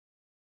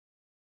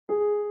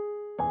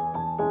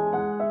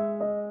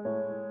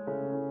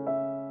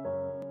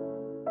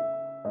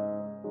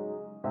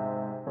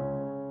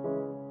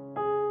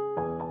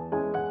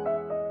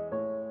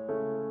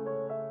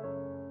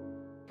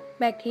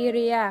แบคทีเ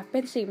รียเป็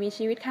นสิ่งมี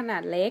ชีวิตขนา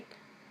ดเล็ก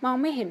มอง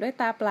ไม่เห็นด้วย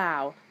ตาเปล่า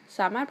ส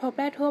ามารถพบ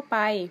ได้ทั่วไป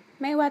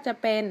ไม่ว่าจะ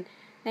เป็น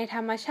ในธ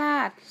รรมชา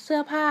ติเสื้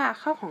อผ้า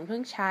ข้าวของเครื่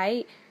องใช้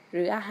ห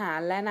รืออาหาร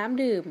และน้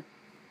ำดื่ม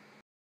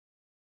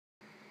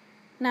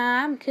น้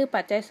ำคือ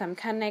ปัจจัยส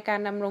ำคัญในการ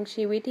ดำรง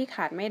ชีวิตที่ข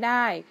าดไม่ไ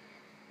ด้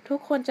ทุก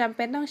คนจำเ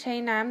ป็นต้องใช้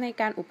น้ำใน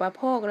การอุปโ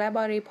ภคและ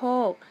บริโภ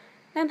ค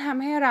นั่นท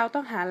ำให้เราต้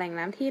องหาแหล่ง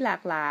น้ำที่หลา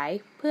กหลาย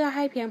เพื่อใ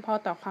ห้เพียงพอ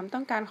ต่อความต้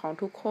องการของ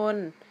ทุกคน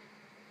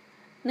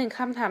หนึ่งค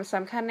ำถามส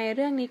ำคัญในเ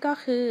รื่องนี้ก็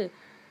คือ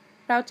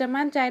เราจะ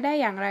มั่นใจได้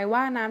อย่างไร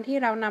ว่าน้ำที่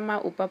เรานำมา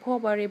อุปโภค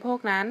บริโภค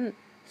นั้น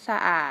สะ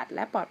อาดแล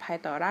ะปลอดภัย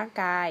ต่อร่าง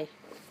กาย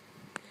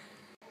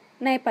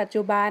ในปัจ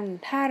จุบัน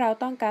ถ้าเรา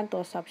ต้องการตร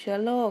วจสอบเชื้อ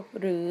โรค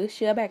หรือเ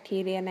ชื้อแบคที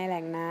เรียในแห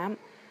ล่งน้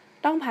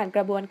ำต้องผ่านก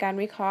ระบวนการ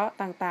วิเคราะห์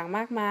ต่างๆม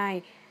ากมาย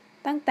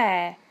ตั้งแต่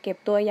เก็บ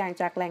ตัวอย่าง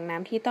จากแหล่งน้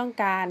ำที่ต้อง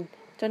การ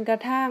จนกระ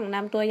ทั่งน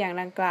ำตัวอย่าง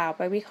ดังกล่าวไ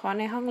ปวิเคราะห์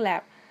ในห้องแล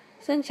บ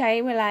ซึ่งใช้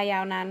เวลายา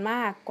วนานม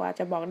ากกว่าจ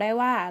ะบอกได้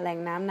ว่าแหล่ง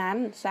น้ำนั้น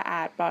สะอ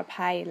าดปลอด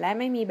ภัยและไ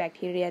ม่มีแบค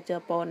ทีเรียเจื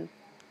อปน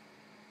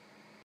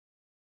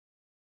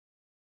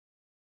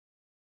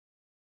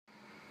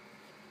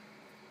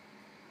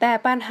แต่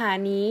ปัญหา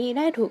นี้ไ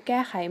ด้ถูกแก้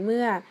ไขเ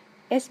มื่อ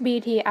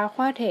SBT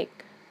Aquatech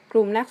ก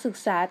ลุ่มนักศึก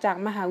ษาจาก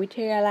มหาวิท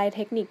ยาลัยเท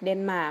คนิคเด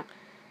นมาร์ก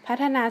พั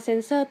ฒนาเซ็น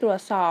เซอร์ตรว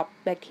จสอบ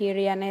แบคทีเ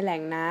รียในแหล่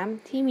งน้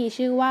ำที่มี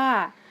ชื่อว่า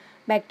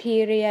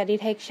Bacteria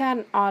Detection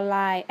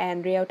Online and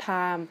Real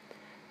Time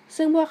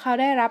ซึ่งพวกเขา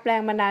ได้รับแร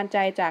งบันดาลใจ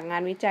จากงา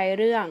นวิจัย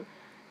เรื่อง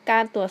กา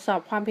รตรวจสอบ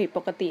ความผิดป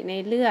กติใน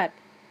เลือด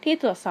ที่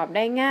ตรวจสอบไ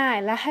ด้ง่าย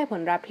และให้ผ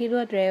ลลัพธ์ที่ร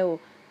วดเร็ว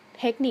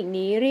เทคนิค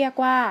นี้เรียก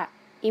ว่า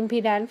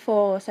Impedance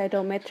Flow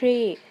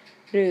Cytometry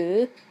หรือ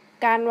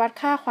การวัด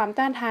ค่าความ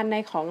ต้านทานใน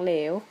ของเหล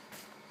ว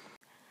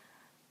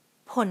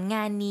ผลง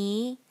านนี้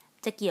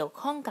จะเกี่ยว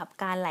ข้องกับ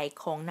การไหล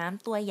ของน้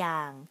ำตัวอย่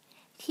าง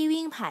ที่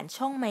วิ่งผ่าน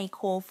ช่องไมโค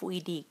รฟลู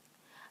อิดิก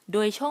โด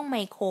ยช่องไม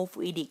โครฟลู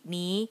อิดิก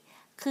นี้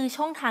คือ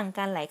ช่องทางก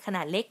ารไหลขน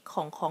าดเล็กข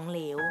องเหล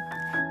ว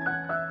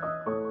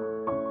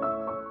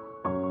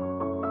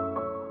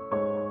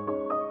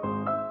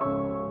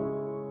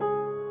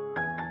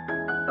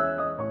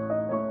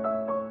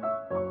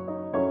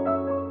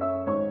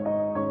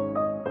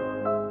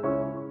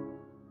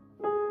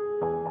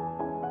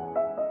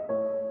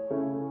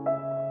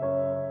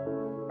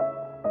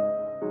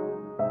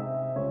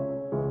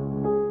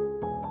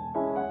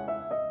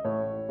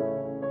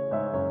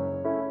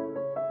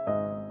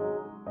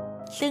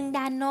ซึ่ง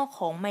ด้านนอก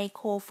ของไมโ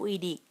ครฟลูอิ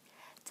ดิก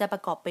จะปร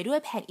ะกอบไปด้วย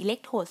แผ่นอิเล็ก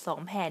โทรด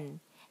2แผ่น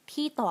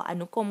ที่ต่ออ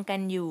นุกรมกั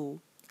นอยู่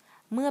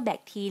เมื่อแบ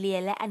คทีเรีย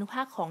และอนุภ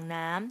าคของ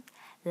น้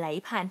ำไหล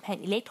ผ่านแผ่น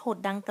อิเล็กโทรด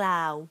ดังกล่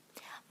าว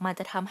มัน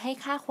จะทำให้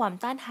ค่าความ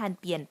ต้านทาน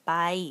เปลี่ยนไป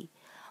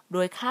โด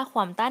ยค่าคว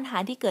ามต้านทา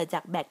นที่เกิดจ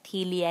ากแบคที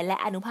เรียและ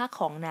อนุภาค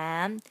ของน้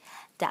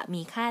ำจะ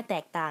มีค่าแต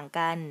กต่าง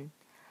กัน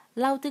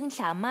เราจึง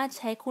สามารถใ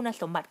ช้คุณ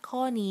สมบัติข้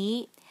อนี้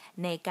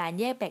ในการ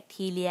แยกแบค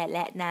ทีเรียแล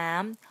ะน้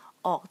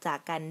ำออกจาก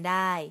กันไ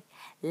ด้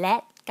และ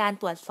การ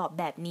ตรวจสอบ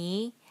แบบนี้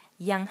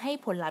ยังให้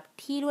ผลลัพธ์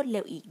ที่รวดเ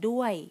ร็วอีก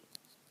ด้วย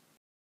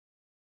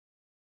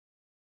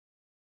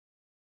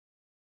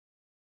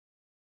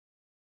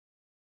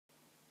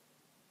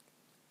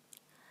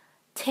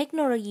เทคโน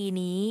โลยี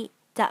นี้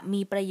จะ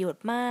มีประโยช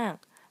น์มาก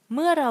เ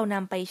มื่อเราน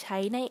ำไปใช้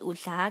ในอุต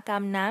สาหกรร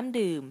มน้ำ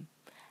ดื่ม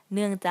เ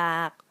นื่องจา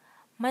ก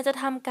มันจะ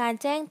ทำการ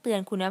แจ้งเตือน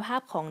คุณภา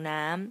พของ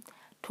น้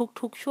ำ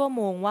ทุกๆชั่วโ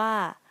มงว่า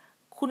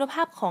คุณภ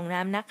าพของ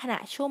น้ำณขณะ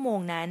ชั่วโมง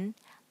นั้น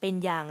เป็น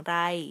อย่างไร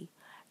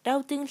เรา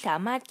จึงสา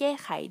มารถแก้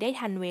ไขได้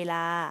ทันเวล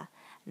า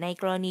ใน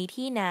กรณี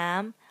ที่น้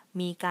ำ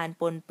มีการ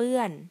ปนเปื้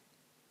อน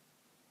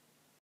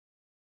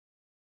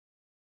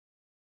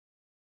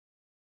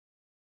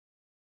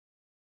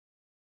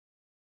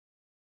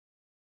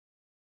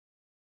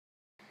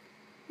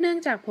เนื่อง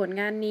จากผล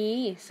งานนี้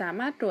สา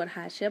มารถตรวจห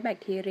าเชื้อแบค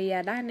ทีเรีย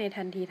ได้ใน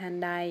ทันทีทัน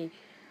ใด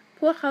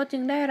พวกเขาจึ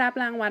งได้รับ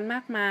รางวัลม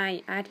ากมาย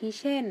อาทิ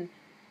เช่น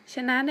ช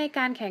นะในก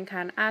ารแข่ง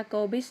ขัน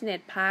Argo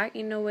Business Park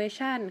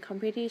Innovation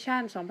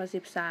Competition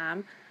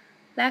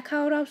 2013 และเข้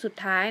ารอบสุด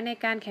ท้ายใน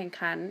การแข่ง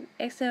ขัน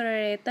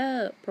Accelerator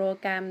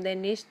Program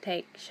Danish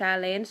Tech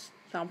Challenge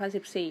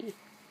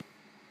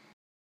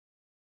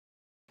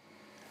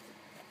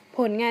 2014 ผ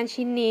ลงาน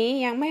ชิ้นนี้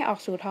ยังไม่ออก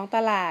สู่ท้องต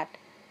ลาด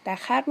แต่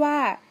คาดว่า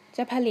จ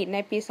ะผลิตใน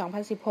ปี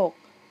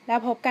 2016 แล้ว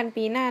พบกัน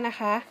ปีหน้านะ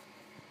คะ